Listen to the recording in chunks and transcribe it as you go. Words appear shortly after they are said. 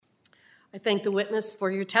I thank the witness for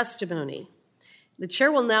your testimony. The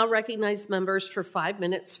chair will now recognize members for 5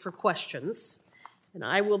 minutes for questions. And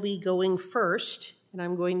I will be going first, and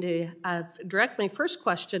I'm going to direct my first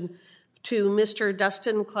question to Mr.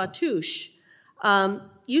 Dustin Clatouche.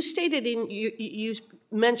 You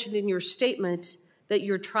mentioned in your statement that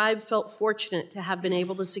your tribe felt fortunate to have been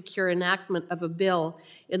able to secure enactment of a bill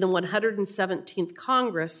in the 117th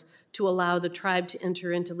Congress to allow the tribe to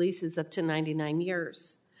enter into leases up to 99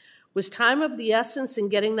 years. Was time of the essence in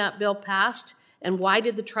getting that bill passed, and why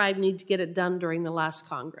did the tribe need to get it done during the last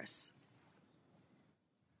Congress?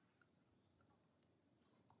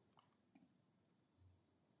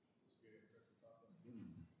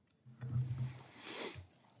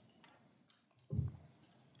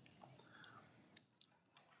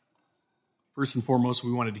 First and foremost,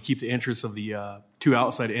 we wanted to keep the interests of the two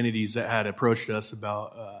outside entities that had approached us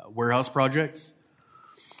about warehouse projects.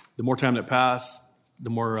 The more time that passed, the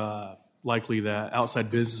more likely that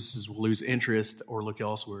outside businesses will lose interest or look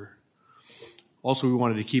elsewhere. Also, we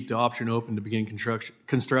wanted to keep the option open to begin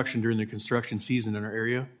construction during the construction season in our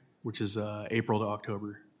area, which is April to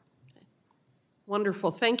October.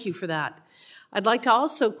 Wonderful. Thank you for that. I'd like to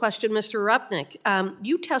also question Mr. Rupnick.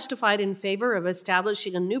 You testified in favor of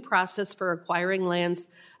establishing a new process for acquiring lands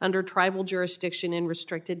under tribal jurisdiction in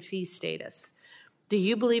restricted fee status. Do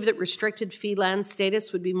you believe that restricted fee land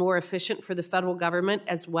status would be more efficient for the federal government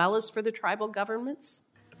as well as for the tribal governments?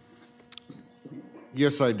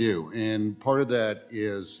 Yes, I do. And part of that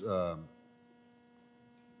is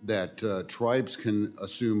that tribes can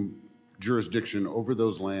assume jurisdiction over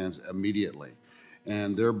those lands immediately,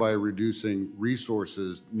 and thereby reducing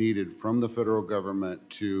resources needed from the federal government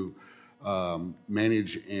to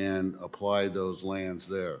manage and apply those lands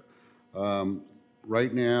there.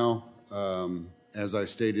 Right now, as I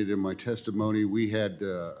stated in my testimony, we had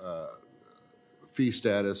fee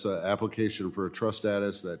status, application for a trust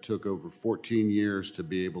status that took over 14 years to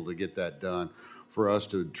be able to get that done for us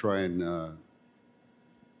to try and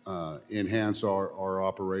enhance our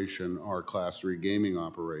operation, our Class 3 gaming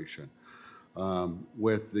operation.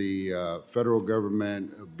 With the federal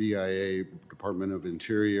government, BIA, Department of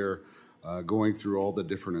Interior, going through all the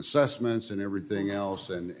different assessments and everything else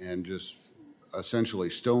and just essentially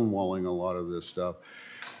stonewalling a lot of this stuff,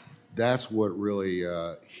 that's what really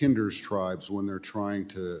hinders tribes when they're trying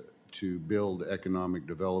to build economic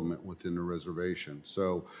development within the reservation.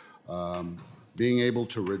 So being able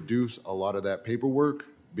to reduce a lot of that paperwork,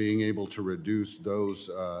 being able to reduce those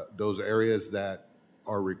areas that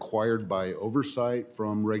are required by oversight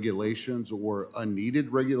from regulations or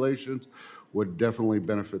unneeded regulations would definitely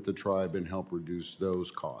benefit the tribe and help reduce those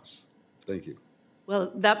costs. Thank you.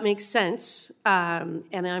 Well, that makes sense, and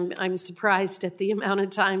I'm surprised at the amount of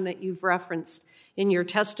time that you've referenced in your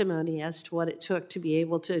testimony as to what it took to be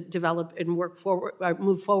able to develop and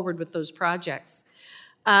move forward with those projects.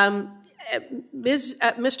 Mr.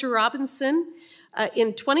 Robinson,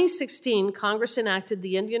 in 2016, Congress enacted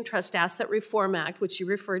the Indian Trust Asset Reform Act, which you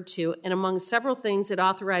referred to, and among several things, it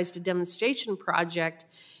authorized a demonstration project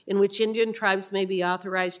in which Indian tribes may be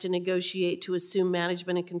authorized to negotiate to assume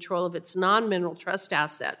management and control of its non-mineral trust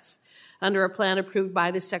assets under a plan approved by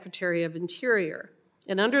the Secretary of Interior.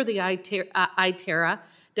 And under the ITERA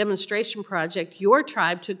demonstration project, your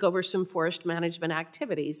tribe took over some forest management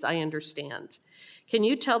activities, I understand. Can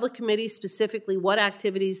you tell the committee specifically what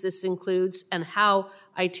activities this includes and how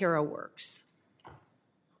ITERA works?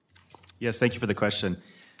 Yes, thank you for the question.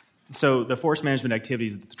 So the forest management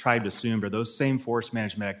activities that the tribe assumed are those same forest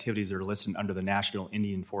management activities that are listed under the National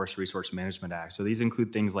Indian Forest Resource Management Act. So these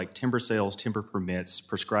include things like timber sales, timber permits,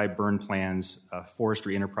 prescribed burn plans,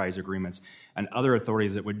 forestry enterprise agreements, and other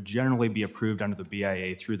authorities that would generally be approved under the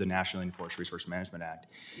BIA through the National Indian Forest Resource Management Act.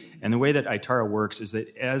 And the way that ITARA works is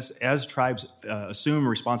that as tribes assume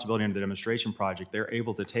responsibility under the demonstration project, they're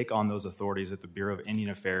able to take on those authorities that the Bureau of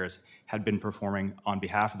Indian Affairs had been performing on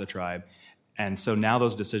behalf of the tribe. And so now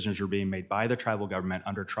those decisions are being made by the tribal government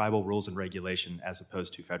under tribal rules and regulation as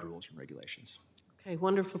opposed to federal rules and regulations. Okay,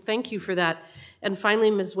 wonderful. Thank you for that. And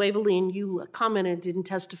finally, Ms. Waveline, you commented and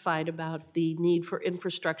testified about the need for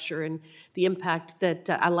infrastructure and the impact that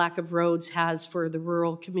a lack of roads has for the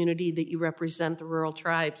rural community that you represent, the rural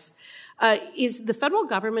tribes. Is the federal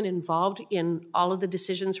government involved in all of the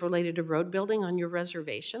decisions related to road building on your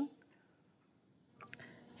reservation?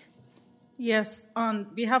 Yes, on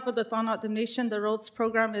behalf of the Tohono O'odham Nation, the roads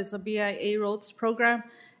program is a BIA roads program.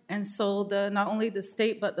 And so not only the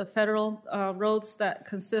state, but the federal roads that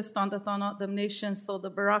consist on the Tohono O'odham Nation, so the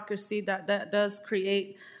bureaucracy that does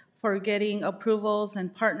create for getting approvals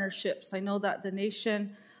and partnerships. I know that the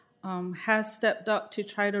nation has stepped up to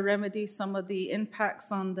try to remedy some of the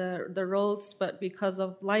impacts on the roads, but because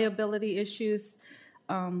of liability issues,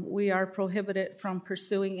 we are prohibited from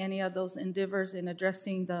pursuing any of those endeavors in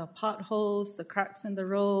addressing the potholes, the cracks in the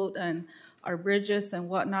road, and our bridges and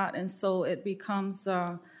whatnot. And so it becomes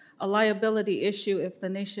a liability issue if the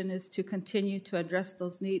nation is to continue to address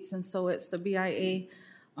those needs. And so it's the BIA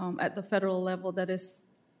at the federal level that is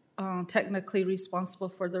technically responsible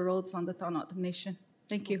for the roads on the Tohono O'odham Nation.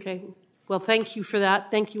 Thank you. Okay. Well, thank you for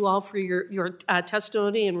that. Thank you all for your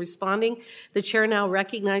testimony and responding. The chair now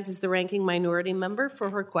recognizes the ranking minority member for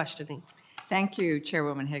her questioning. Thank you,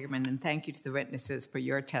 Chairwoman Hagerman, and thank you to the witnesses for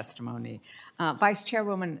your testimony. Vice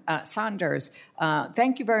Chairwoman Saunders,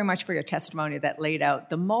 thank you very much for your testimony that laid out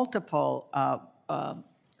the multiple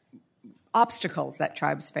obstacles that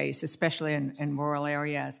tribes face, especially in rural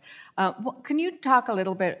areas. Can you talk a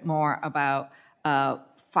little bit more about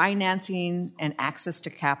financing and access to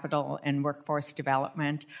capital and workforce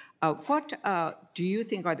development? What do you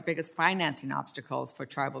think are the biggest financing obstacles for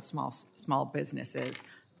tribal small businesses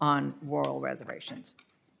on rural reservations?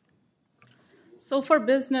 So for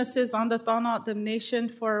businesses on the Tohono O'odham Nation,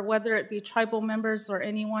 for whether it be tribal members or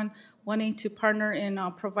anyone wanting to partner in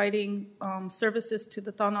providing services to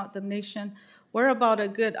the Tohono O'odham Nation, we're about a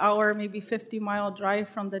good hour, maybe 50-mile drive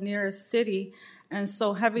from the nearest city. And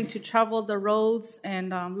so having to travel the roads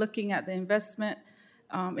and looking at the investment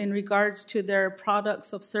in regards to their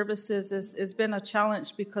products of services has been a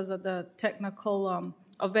challenge because of the technical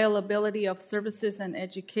availability of services and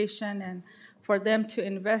education, and for them to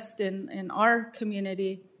invest in our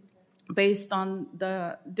community based on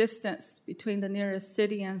the distance between the nearest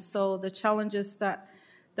city. And so the challenges that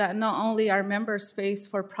not only our members face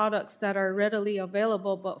for products that are readily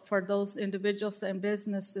available, but for those individuals and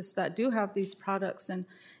businesses that do have these products, and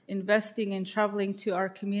investing in traveling to our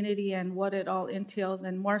community and what it all entails.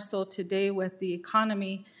 And more so today with the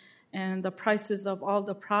economy and the prices of all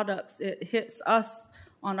the products, it hits us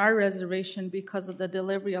on our reservation because of the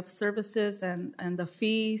delivery of services and the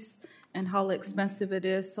fees and how expensive it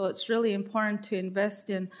is. So it's really important to invest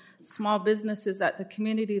in small businesses at the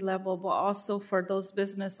community level, but also for those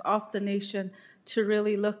businesses off the nation to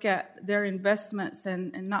really look at their investments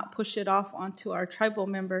and not push it off onto our tribal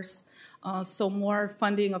members. So more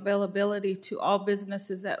funding availability to all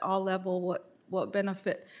businesses at all levels what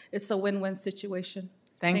benefit. It's a win-win situation.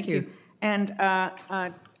 Thank you. And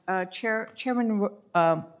Chairman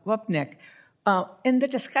Wupnick, in the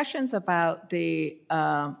discussions about the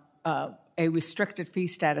a restricted fee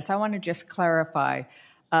status, I want to just clarify.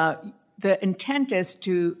 The intent is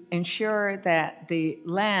to ensure that the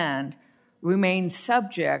land remains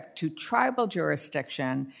subject to tribal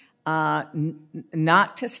jurisdiction,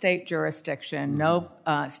 not to state jurisdiction, no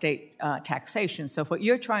state taxation. So what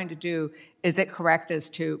you're trying to do, is it correct, is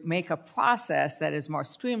to make a process that is more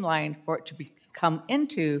streamlined for it to come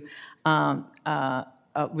into a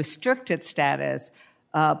restricted status,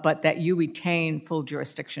 but that you retain full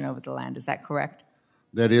jurisdiction over the land. Is that correct?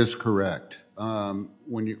 That is correct.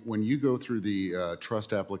 When you go through the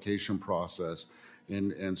trust application process,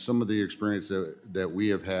 and some of the experience that we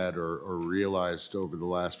have had or realized over the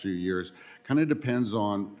last few years kind of depends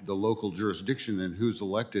on the local jurisdiction and who's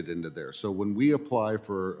elected into there. So when we apply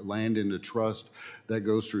for land into trust, that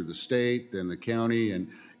goes through the state, then the county,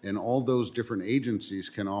 and all those different agencies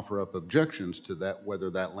can offer up objections to that, whether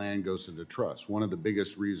that land goes into trust. One of the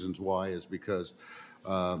biggest reasons why is because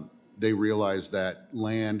they realize that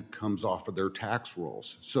land comes off of their tax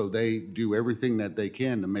rolls. So they do everything that they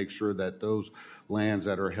can to make sure that those lands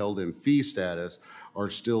that are held in fee status are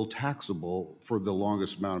still taxable for the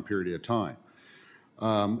longest amount of period of time.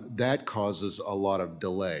 That causes a lot of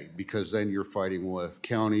delay because then you're fighting with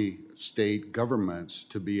county, state governments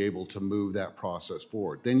to be able to move that process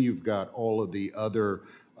forward. Then you've got all of the other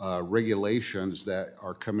regulations that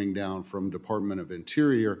are coming down from Department of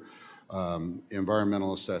Interior,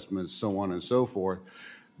 environmental assessments, so on and so forth,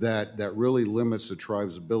 that really limits the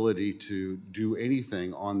tribe's ability to do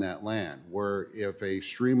anything on that land. Where if a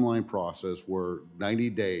streamlined process where 90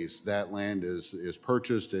 days that land is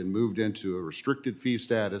purchased and moved into a restricted fee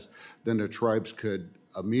status, then the tribes could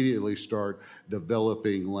immediately start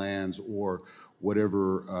developing lands or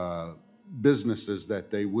whatever businesses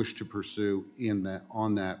that they wish to pursue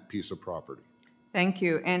on that piece of property. Thank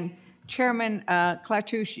you. And Chairman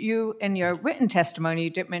Klatouche, you in your written testimony, you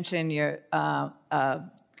did mention your,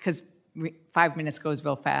 because 5 minutes goes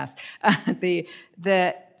real fast, the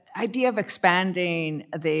idea of expanding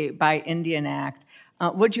the Buy Indian Act.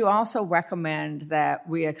 Would you also recommend that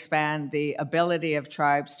we expand the ability of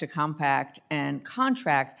tribes to compact and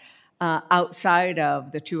contract outside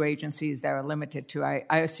of the two agencies that are limited to? I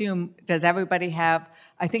assume, does everybody have,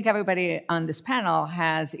 I think everybody on this panel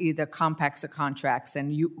has either compacts or contracts,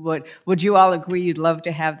 and would you all agree you'd love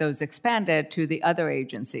to have those expanded to the other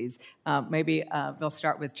agencies? Maybe we'll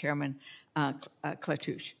start with Chairman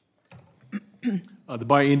Klatouche. The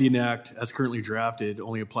Buy Indian Act, as currently drafted,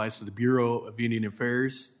 only applies to the Bureau of Indian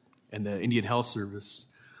Affairs and the Indian Health Service.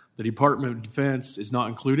 The Department of Defense is not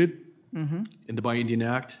included in the Buy Indian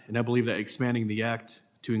Act, and I believe that expanding the act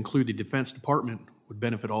to include the Defense Department would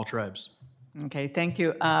benefit all tribes. Okay, thank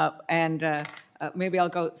you. Maybe I'll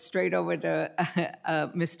go straight over to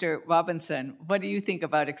Mr. Robinson. What do you think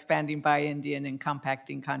about expanding Buy Indian and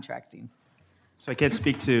compacting contracting? So I can't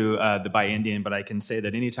speak to the Buy Indian, but I can say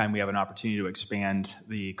that anytime we have an opportunity to expand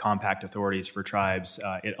the compact authorities for tribes,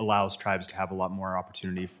 it allows tribes to have a lot more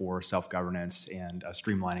opportunity for self-governance and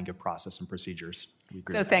streamlining of process and procedures.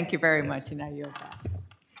 So thank you very much, and now you're back.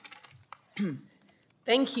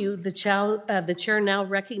 Thank you. The chair now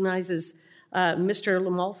recognizes Mr.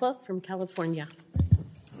 Lamalfa from California.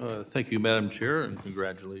 Thank you, Madam Chair, and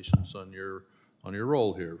congratulations on your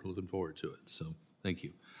role here. Looking forward to it. So thank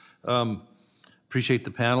you. Appreciate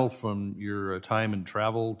the panel from your time and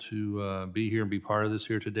travel to be here and be part of this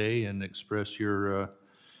here today and express your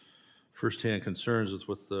firsthand concerns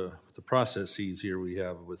with the processes here we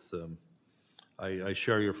have with. I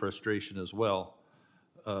share your frustration as well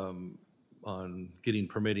on getting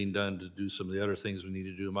permitting done to do some of the other things we need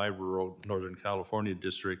to do in my rural Northern California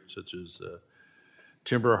district, such as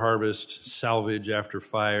timber harvest, salvage after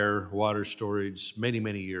fire, water storage, many,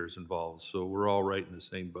 many years involved. So we're all right in the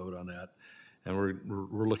same boat on that. And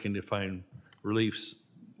we're looking to find relief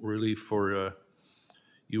for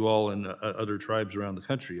you all and other tribes around the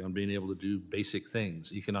country on being able to do basic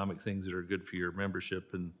things, economic things that are good for your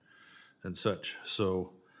membership and such.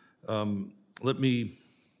 So let me,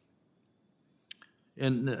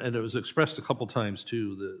 and it was expressed a couple times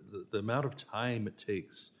too, the amount of time it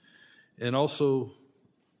takes, and also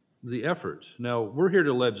the effort. Now, we're here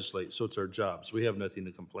to legislate, so it's our job, so we have nothing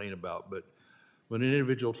to complain about, but when an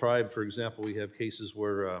individual tribe, for example, we have cases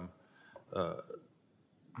where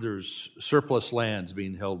there's surplus lands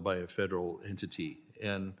being held by a federal entity,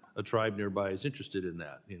 and a tribe nearby is interested in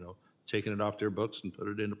that, taking it off their books and put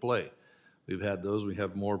it into play. We've had those. We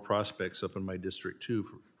have more prospects up in my district, too,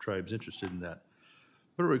 for tribes interested in that.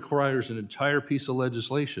 But it requires an entire piece of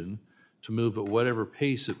legislation to move at whatever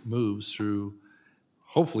pace it moves through,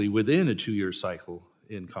 hopefully within a 2-year cycle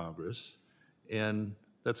in Congress, and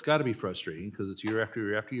that's got to be frustrating because it's year after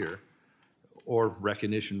year after year, or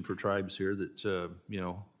recognition for tribes here that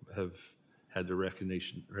have had their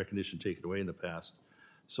recognition taken away in the past.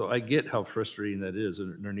 So I get how frustrating that is,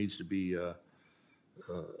 and there needs to be a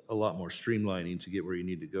lot more streamlining to get where you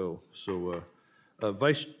need to go. So,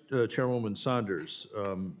 Vice Chairwoman Saunders,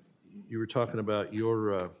 you were talking about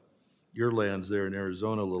your lands there in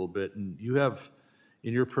Arizona a little bit, and you have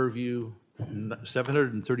in your purview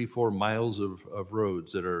 734 miles of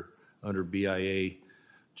roads that are under BIA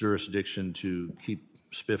jurisdiction to keep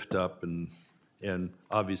spiffed up, and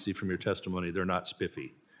obviously from your testimony, they're not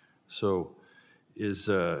spiffy. So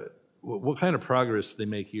what kind of progress they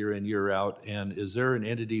make year in, year out, and is there an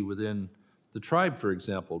entity within the tribe, for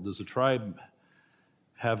example? Does the tribe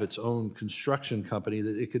have its own construction company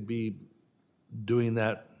that it could be doing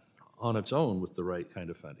that on its own with the right kind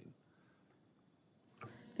of funding?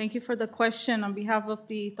 Thank you for the question. On behalf of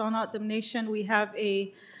the Tohono Nation, we have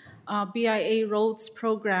a BIA roads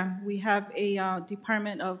program. We have a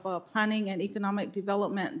Department of Planning and Economic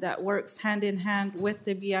Development that works hand in hand with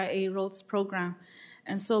the BIA roads program.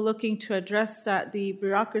 And so looking to address that, the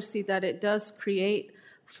bureaucracy that it does create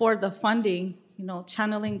for the funding,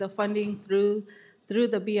 channeling the funding through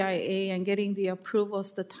the BIA and getting the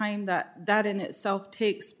approvals, the time that in itself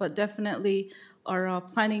takes. But definitely our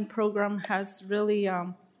planning program has really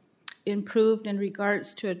improved in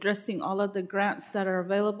regards to addressing all of the grants that are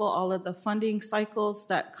available, all of the funding cycles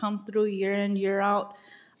that come through year in, year out.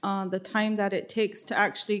 The time that it takes to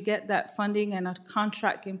actually get that funding and a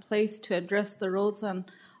contract in place to address the roads on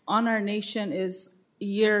our nation is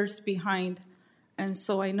years behind. And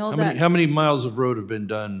so I know How many miles of road have been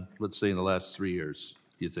done, let's say, in the last 3 years,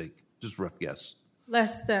 do you think? Just rough guess.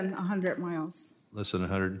 Less than 100 miles. Less than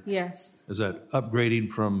 100? Yes. Is that upgrading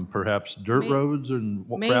from perhaps dirt roads and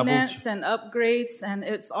maintenance gravels? and upgrades, and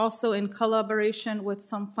it's also in collaboration with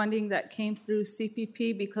some funding that came through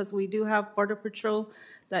CPP, because we do have Border Patrol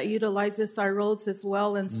that utilizes our roads as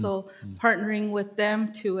well, and so partnering with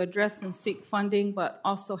them to address and seek funding, but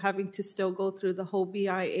also having to still go through the whole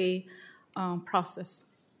BIA process.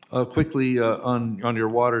 Quickly, on your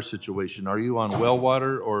water situation, are you on well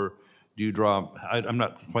water, or Do you draw, I'm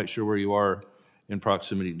not quite sure where you are in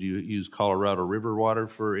proximity. Do you use Colorado River water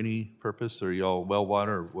for any purpose, or are y'all well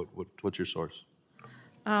water, or what's your source?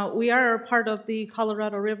 We are part of the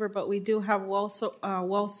Colorado River, but we do have well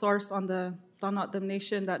source on the Donut Dam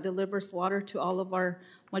Nation that delivers water to all of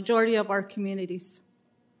majority of our communities.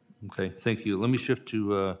 Okay, thank you. Let me shift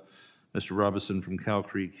to Mr. Robinson from Cow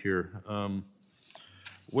Creek here.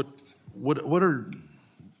 What are,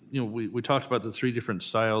 we talked about the three different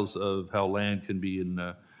styles of how land can be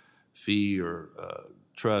in fee or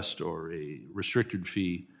trust or a restricted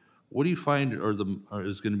fee. What do you find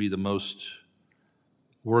is going to be the most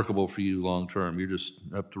workable for you long term? You're just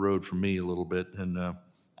up the road from me a little bit, and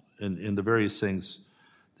the various things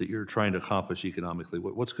that you're trying to accomplish economically.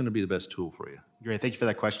 What's going to be the best tool for you? Great, thank you for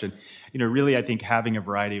that question. Really, I think having a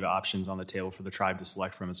variety of options on the table for the tribe to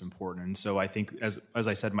select from is important. And so I think, as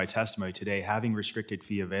I said in my testimony today, having restricted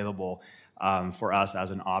fee available for us as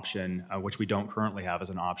an option, which we don't currently have as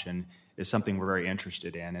an option, is something we're very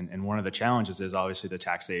interested in. And one of the challenges is obviously the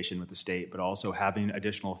taxation with the state, but also having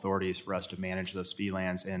additional authorities for us to manage those fee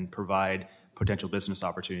lands and provide potential business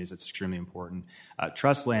opportunities. That's extremely important.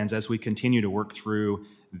 Trust lands, as we continue to work through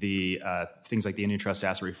the things like the Indian Trust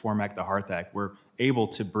Asset Reform Act, the Hearth Act, we're able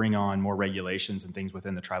to bring on more regulations and things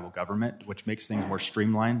within the tribal government, which makes things more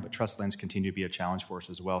streamlined, but trust lands continue to be a challenge for us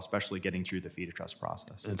as well, especially getting through the fee to trust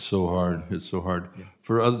process. It's so hard. It's so hard. Yeah.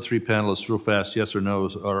 For other three panelists, real fast, yes or no,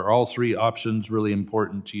 are all three options really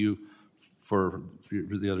important to you for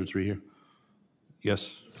the other three here?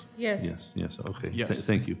 Yes? Yes. Yes. Okay. Yes.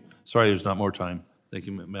 Thank you. Sorry there's not more time. Thank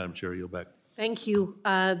you, Madam Chair. You'll back. Thank you.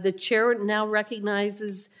 The chair now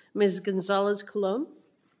recognizes Ms. Gonzalez-Colon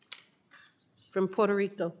from Puerto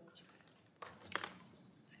Rico.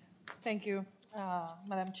 Thank you,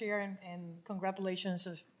 Madam Chair, and congratulations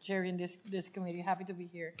on chairing this committee. Happy to be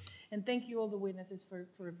here. And thank you all the witnesses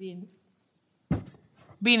for being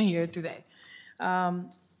here today.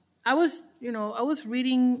 I was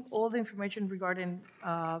reading all the information regarding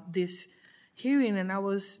this hearing, and I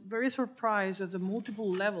was very surprised at the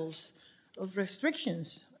multiple levels of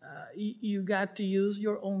restrictions. You got to use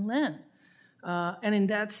your own land. And in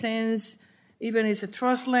that sense, even if it's a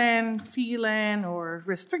trust land, fee land, or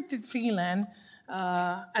restricted fee land,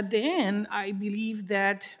 at the end, I believe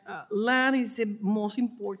that land is the most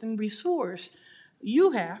important resource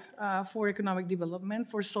you have for economic development,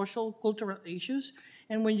 for social, cultural issues.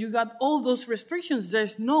 And when you got all those restrictions,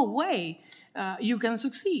 there's no way you can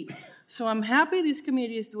succeed. So I'm happy this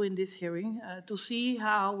committee is doing this hearing to see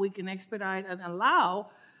how we can expedite and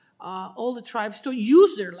allow all the tribes to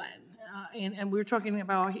use their land. And we're talking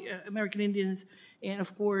about American Indians and,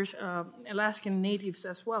 of course, Alaskan Natives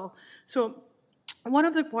as well. So one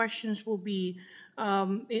of the questions will be,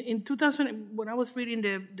 in 2000, when I was reading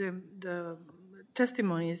the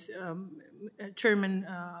testimonies, Chairman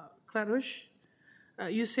Klarush,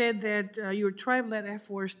 you said that your tribe led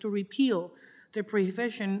efforts to repeal the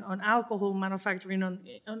prohibition on alcohol manufacturing on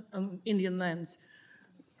Indian lands.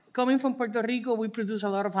 Coming from Puerto Rico, we produce a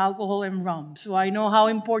lot of alcohol and rum, so I know how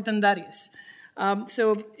important that is.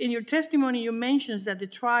 So in your testimony, you mentioned that the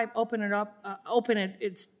tribe opened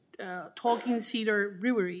its Talking Cedar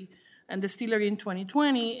Brewery and Distillery in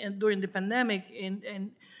 2020 and during the pandemic.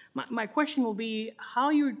 And my question will be how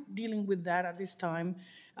you're dealing with that at this time,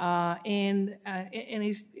 and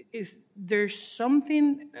is there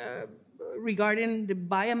something regarding the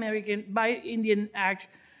Buy Indian Act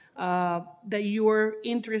that you're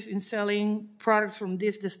interested in selling products from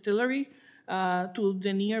this distillery to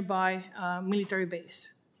the nearby military base?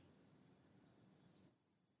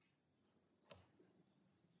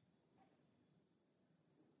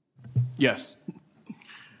 Yes.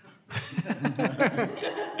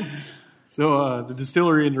 So the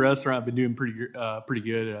distillery and the restaurant have been doing pretty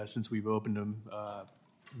good since we've opened them.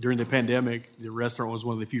 During the pandemic, the restaurant was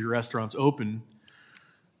one of the few restaurants open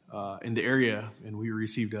in the area, and we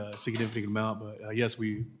received a significant amount. But yes,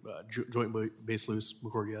 we Joint Base Lewis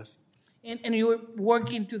McChord, yes. And you're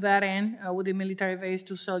working to that end with the military base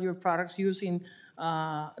to sell your products using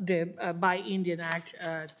the Buy Indian Act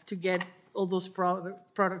to get all those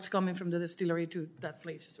products coming from the distillery to that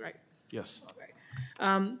place, right? Yes. Okay.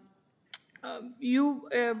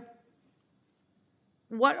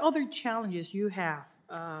 What other challenges you have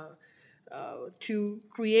to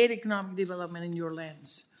create economic development in your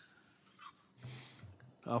lands?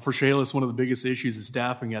 For Chehalis, one of the biggest issues is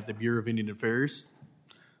staffing at the Bureau of Indian Affairs.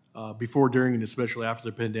 Before, during, and especially after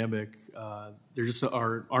the pandemic, there just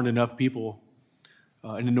aren't enough people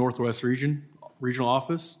in the Northwest regional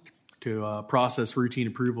office to process routine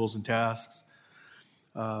approvals and tasks.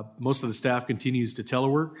 Most of the staff continues to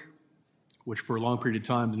telework which for a long period of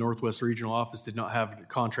time, the Northwest Regional Office did not have to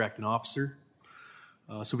contract an officer.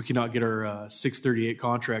 So we cannot get our 638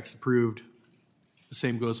 contracts approved. The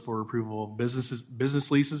same goes for approval of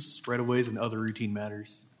business leases, right-of-ways, and other routine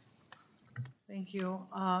matters. Thank you.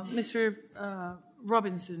 Mr.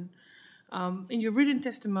 Robinson, in your written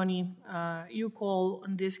testimony, you call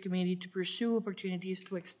on this committee to pursue opportunities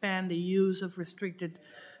to expand the use of restricted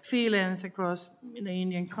fee lands across the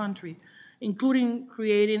Indian country, including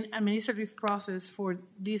creating administrative process for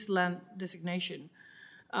this land designation.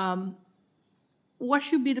 What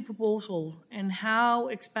should be the proposal, and how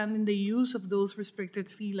expanding the use of those restricted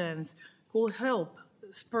fee lands could help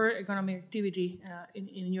spur economic activity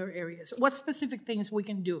in your areas? What specific things we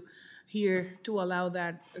can do here to allow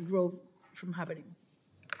that growth from happening?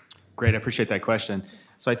 Great, I appreciate that question.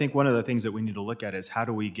 So I think one of the things that we need to look at is how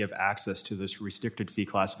do we give access to this restricted fee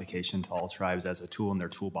classification to all tribes as a tool in their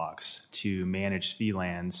toolbox to manage fee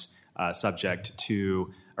lands subject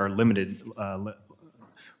to, or limited,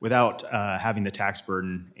 without having the tax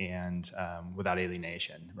burden and without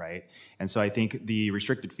alienation, right? And so I think the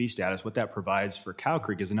restricted fee status, what that provides for Cow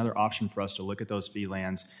Creek is another option for us to look at those fee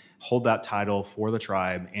lands, hold that title for the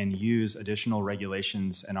tribe, and use additional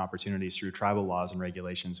regulations and opportunities through tribal laws and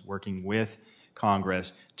regulations, working with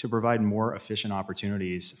Congress to provide more efficient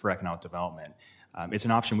opportunities for economic development. It's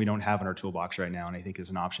an option we don't have in our toolbox right now, and I think is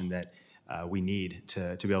an option that we need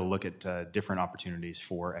to be able to look at different opportunities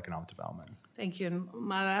for economic development. Thank you. And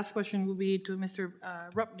my last question will be to Mr.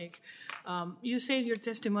 Rupnick. You say in your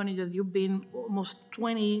testimony that you've been almost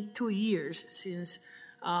 22 years since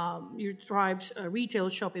your tribe's retail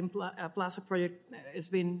shopping plaza project has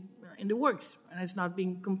been in the works and has not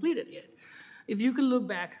been completed yet. If you could look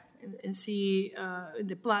back and see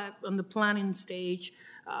on the planning stage,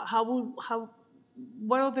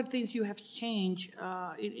 what other things you have changed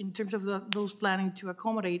in terms of those planning to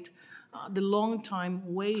accommodate the long time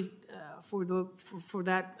wait for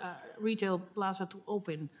that retail plaza to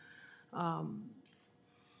open,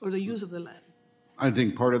 or the use of the land? I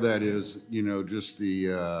think part of that is, just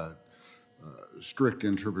the strict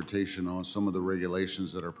interpretation on some of the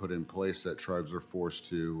regulations that are put in place that tribes are forced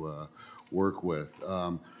to work with.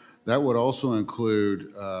 That would also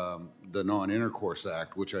include the Non-Intercourse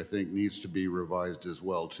Act, which I think needs to be revised as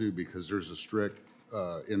well, too, because there's a strict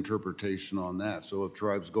interpretation on that. So if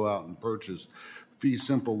tribes go out and purchase fee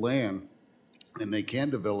simple land and they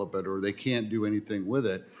can't develop it or they can't do anything with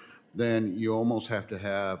it, then you almost have to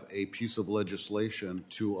have a piece of legislation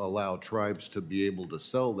to allow tribes to be able to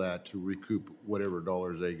sell that to recoup whatever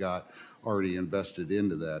dollars they got already invested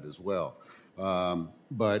into that as well.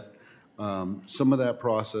 But some of that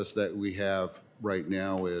process that we have right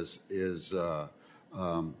now is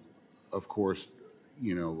of course,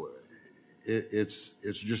 it's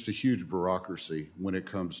just a huge bureaucracy when it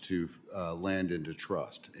comes to land into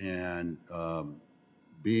trust, and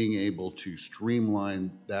being able to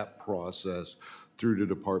streamline that process through the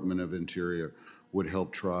Department of Interior would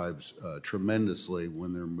help tribes tremendously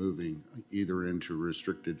when they're moving either into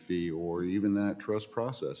restricted fee or even that trust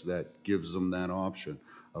process that gives them that option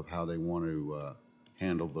of how they want to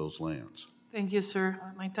handle those lands. Thank you, sir.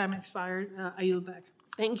 My time expired. I yield back.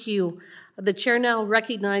 Thank you. The chair now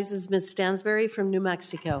recognizes Ms. Stansberry from New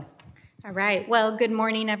Mexico. All right. Well, good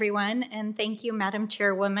morning, everyone, and thank you, Madam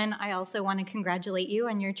Chairwoman. I also want to congratulate you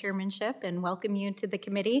on your chairmanship and welcome you to the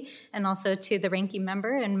committee, and also to the ranking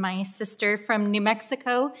member and my sister from New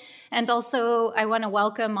Mexico. And also, I want to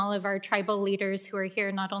welcome all of our tribal leaders who are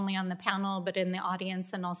here, not only on the panel, but in the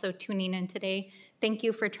audience and also tuning in today. Thank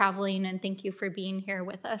you for traveling, and thank you for being here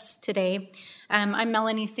with us today. I'm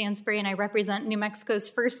Melanie Stansberry, and I represent New Mexico's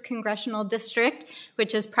 1st Congressional District,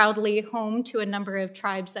 which is proudly home to a number of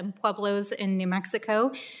tribes and pueblos in New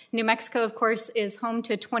Mexico. New Mexico, of course, is home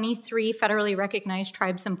to 23 federally recognized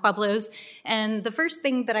tribes and pueblos. And the first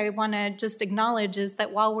thing that I want to just acknowledge is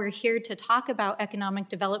that while we're here to talk about economic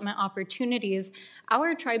development opportunities,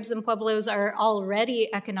 our tribes and pueblos are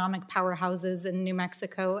already economic powerhouses in New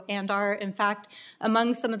Mexico and are, in fact,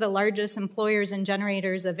 among some of the largest employers and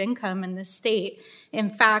generators of income in the state. In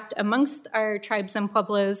fact, amongst our tribes and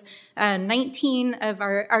pueblos, 19 of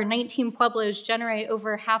our 19 pueblos generate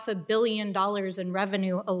over $500 million in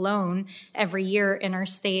revenue alone every year in our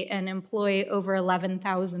state and employ over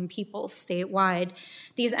 11,000 people statewide.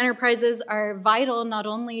 These enterprises are vital not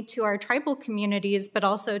only to our tribal communities, but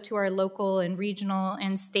also to our local and regional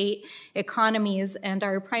and state economies, and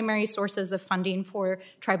are primary sources of funding for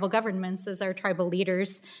tribal governments, as our tribal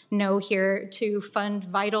leaders know here, to fund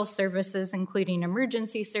vital services, including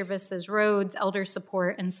emergency services, roads, elder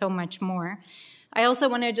support, and so much more. I also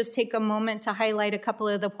want to just take a moment to highlight a couple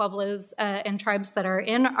of the pueblos and tribes that are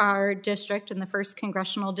in our district, in the 1st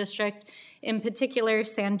Congressional District. In particular,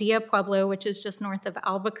 Sandia Pueblo, which is just north of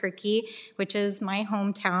Albuquerque, which is my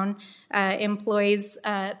hometown, employs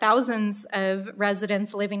thousands of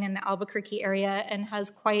residents living in the Albuquerque area and has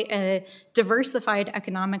quite a diversified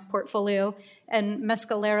economic portfolio. And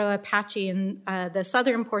Mescalero Apache in the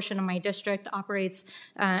southern portion of my district operates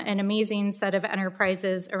an amazing set of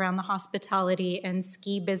enterprises around the hospitality and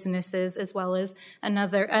ski businesses, as well as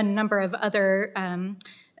a number of other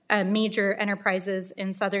major enterprises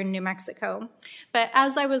in southern New Mexico. But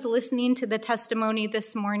as I was listening to the testimony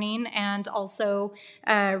this morning and also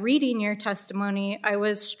reading your testimony, I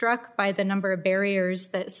was struck by the number of barriers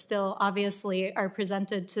that still obviously are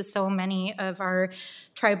presented to so many of our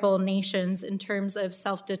tribal nations in terms of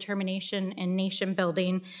self-determination and nation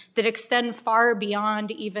building that extend far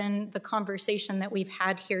beyond even the conversation that we've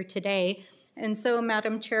had here today. And so,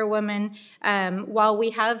 Madam Chairwoman, while we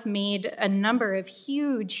have made a number of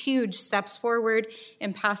huge steps forward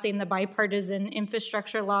in passing the bipartisan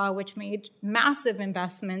infrastructure law, which made massive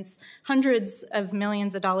investments, hundreds of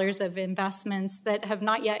millions of dollars of investments that have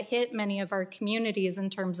not yet hit many of our communities in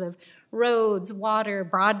terms of roads, water,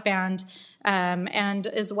 broadband, and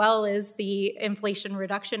as well as the Inflation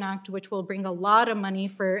Reduction Act, which will bring a lot of money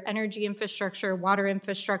for energy infrastructure, water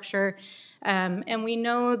infrastructure. And we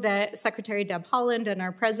know that Secretary Deb Haaland and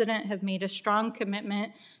our president have made a strong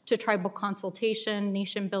commitment to tribal consultation,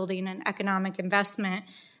 nation building, and economic investment.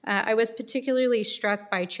 I was particularly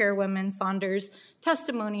struck by Chairwoman Saunders'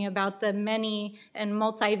 testimony about the many and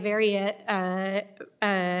multivariate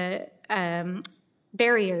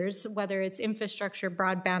barriers, whether it's infrastructure,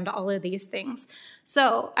 broadband, all of these things.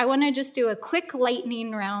 So I want to just do a quick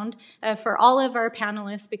lightning round for all of our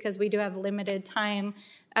panelists because we do have limited time.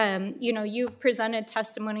 You've presented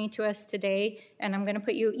testimony to us today, and I'm going to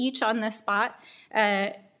put you each on the spot.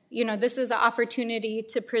 This is an opportunity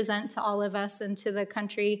to present to all of us and to the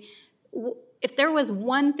country. If there was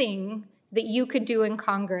one thing that you could do in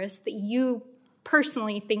Congress that you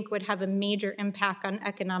personally think would have a major impact on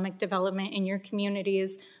economic development in your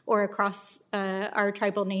communities or across our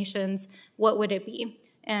tribal nations, what would it be?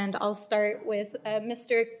 And I'll start with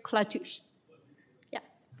Mr. Klatouche. Yeah.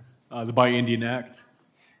 The Buy Indian Act.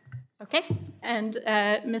 Okay. And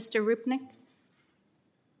Mr. Rupnik?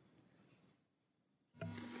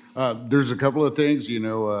 There's a couple of things.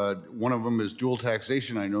 One of them is dual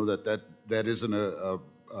taxation. I know that isn't a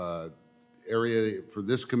area for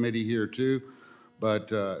this committee here too.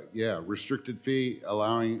 But restricted fee,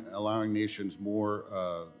 allowing nations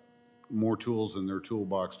more tools in their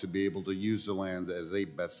toolbox to be able to use the land as they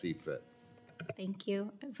best see fit. Thank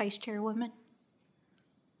you. Vice Chairwoman?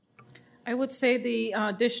 I would say the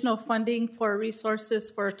additional funding for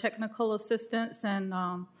resources for technical assistance and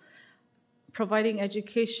providing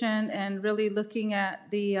education and really looking at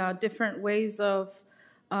the different ways of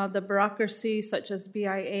the bureaucracy, such as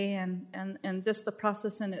BIA, and just the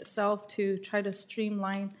process in itself to try to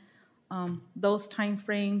streamline those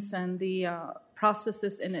timeframes and the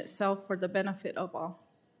processes in itself for the benefit of all.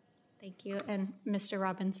 Thank you. And Mr.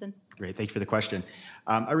 Robinson? Great. Thank you for the question.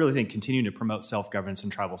 I really think continuing to promote self-governance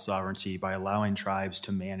and tribal sovereignty by allowing tribes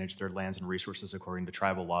to manage their lands and resources according to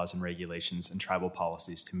tribal laws and regulations and tribal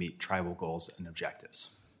policies to meet tribal goals and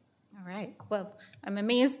objectives. All right. Well, I'm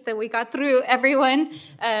amazed that we got through everyone.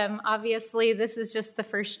 Obviously, this is just the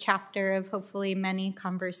first chapter of hopefully many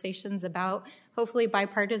conversations about hopefully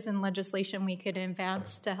bipartisan legislation we could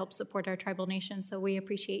advance to help support our tribal nations. So we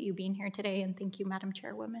appreciate you being here today, and thank you, Madam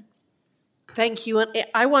Chairwoman. Thank you. And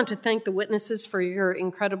I want to thank the witnesses for your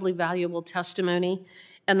incredibly valuable testimony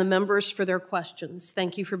and the members for their questions.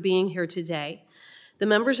 Thank you for being here today. The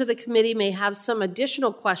members of the committee may have some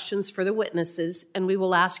additional questions for the witnesses, and we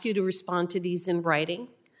will ask you to respond to these in writing.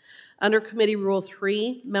 Under Committee Rule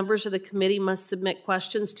 3, members of the committee must submit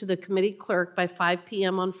questions to the committee clerk by 5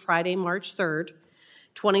 p.m. on Friday, March 3rd,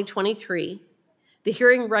 2023. The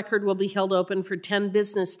hearing record will be held open for 10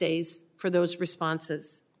 business days for those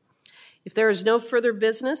responses. If there is no further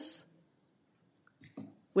business,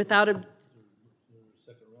 without a...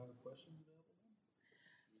 Second round of questions?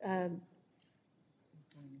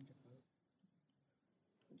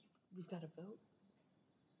 We've got a vote?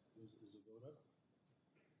 Is the vote up?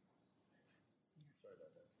 Sorry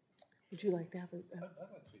about that. Would you like to have a... I'd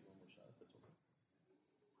like to take one more shot if it's okay.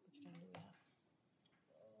 Which time do we have?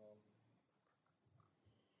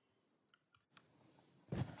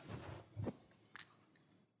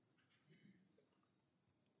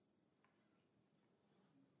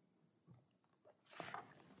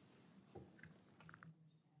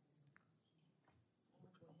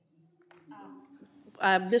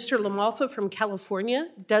 Mr. Lamalfa from California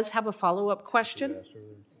does have a follow-up question.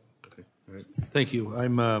 Thank you.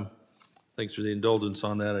 Thanks for the indulgence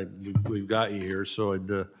on that. We've got you here, so I'd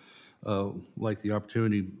like the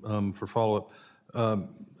opportunity for follow-up.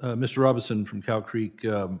 Mr. Robinson from Cow Creek,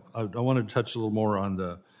 I wanted to touch a little more on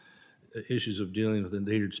the issues of dealing with the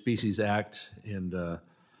Endangered Species Act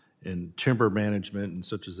and timber management and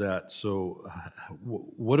such as that. So,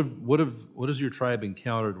 what has your tribe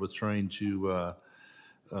encountered with trying to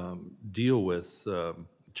deal with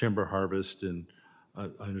timber harvest? And I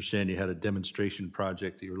understand you had a demonstration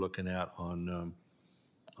project that you were looking at on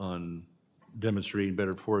demonstrating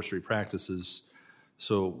better forestry practices.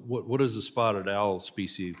 So what has the spotted owl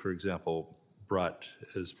species, for example, brought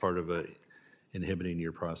as part of inhibiting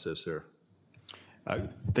your process there?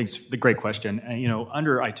 Thanks. The great question.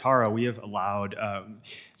 Under ITARA, we have allowed,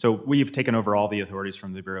 so we've taken over all the authorities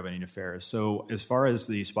from the Bureau of Indian Affairs. So as far as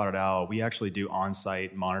the spotted owl, we actually do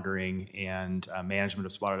on-site monitoring and management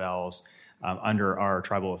of spotted owls under our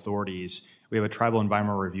tribal authorities. We have a tribal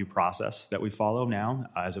environmental review process that we follow now,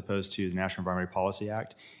 as opposed to the National Environmental Policy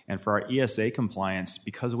Act. And for our ESA compliance,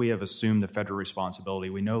 because we have assumed the federal responsibility,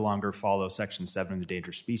 we no longer follow Section 7 of the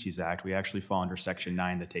Endangered Species Act. We actually fall under Section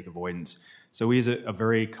 9, the take avoidance. So we use a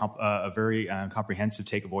very comprehensive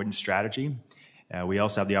take avoidance strategy. We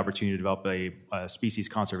also have the opportunity to develop a species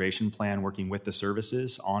conservation plan working with the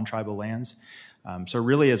services on tribal lands. So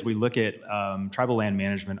really, as we look at tribal land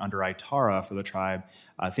management under ITARA for the tribe,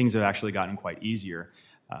 things have actually gotten quite easier.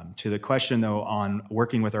 To the question, though, on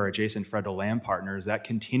working with our adjacent federal land partners, that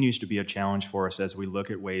continues to be a challenge for us as we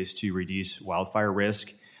look at ways to reduce wildfire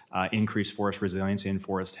risk, increase forest resiliency and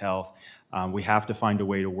forest health. We have to find a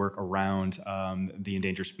way to work around the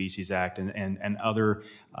Endangered Species Act and other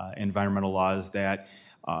environmental laws that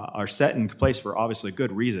are set in place for obviously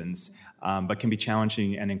good reasons, but can be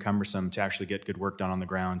challenging and cumbersome to actually get good work done on the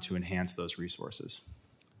ground to enhance those resources.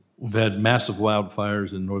 We've had massive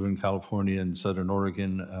wildfires in Northern California and Southern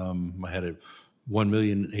Oregon. I had a 1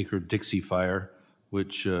 million acre Dixie fire,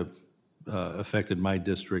 which affected my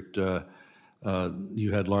district.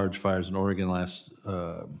 You had large fires in Oregon last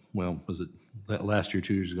year,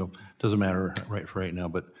 2 years ago? Doesn't matter right now,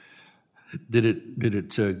 but did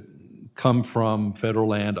it come from federal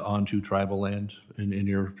land onto tribal land in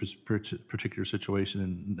your particular situation,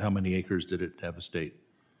 and how many acres did it devastate?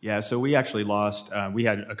 Yeah, so we actually lost, we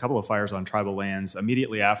had a couple of fires on tribal lands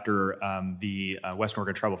immediately after the Western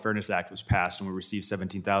Oregon Tribal Fairness Act was passed, and we received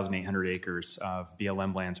 17,800 acres of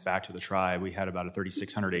BLM lands back to the tribe. We had about a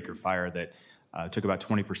 3,600 acre fire that took about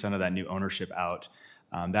 20% of that new ownership out.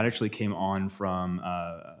 That actually came on from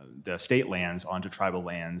the state lands onto tribal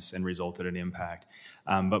lands and resulted in impact.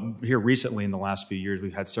 But here recently, in the last few years,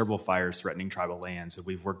 we've had several fires threatening tribal lands. And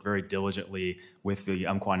we've worked very diligently with the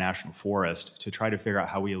Umpqua National Forest to try to figure out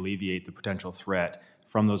how we alleviate the potential threat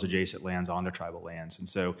from those adjacent lands onto tribal lands. And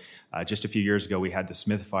so just a few years ago, we had the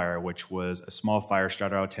Smith Fire, which was a small fire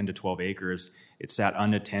started out 10 to 12 acres. It sat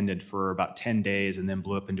unattended for about 10 days and then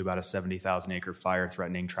blew up into about a 70,000 acre fire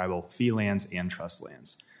threatening tribal fee lands and trust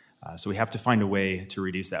lands. So we have to find a way to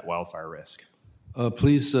reduce that wildfire risk.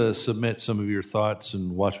 Please submit some of your thoughts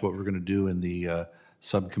and watch what we're going to do in the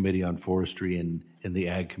subcommittee on forestry and in the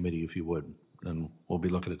ag committee, if you would, and we'll be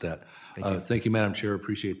looking at that. Thank you, Madam Chair.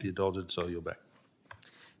 Appreciate the indulgence. I'll yield back.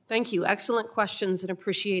 Thank you. Excellent questions, and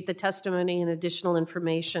appreciate the testimony and additional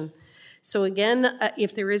information. So again,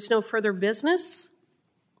 if there is no further business,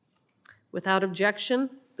 without objection,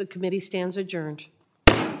 the committee stands adjourned.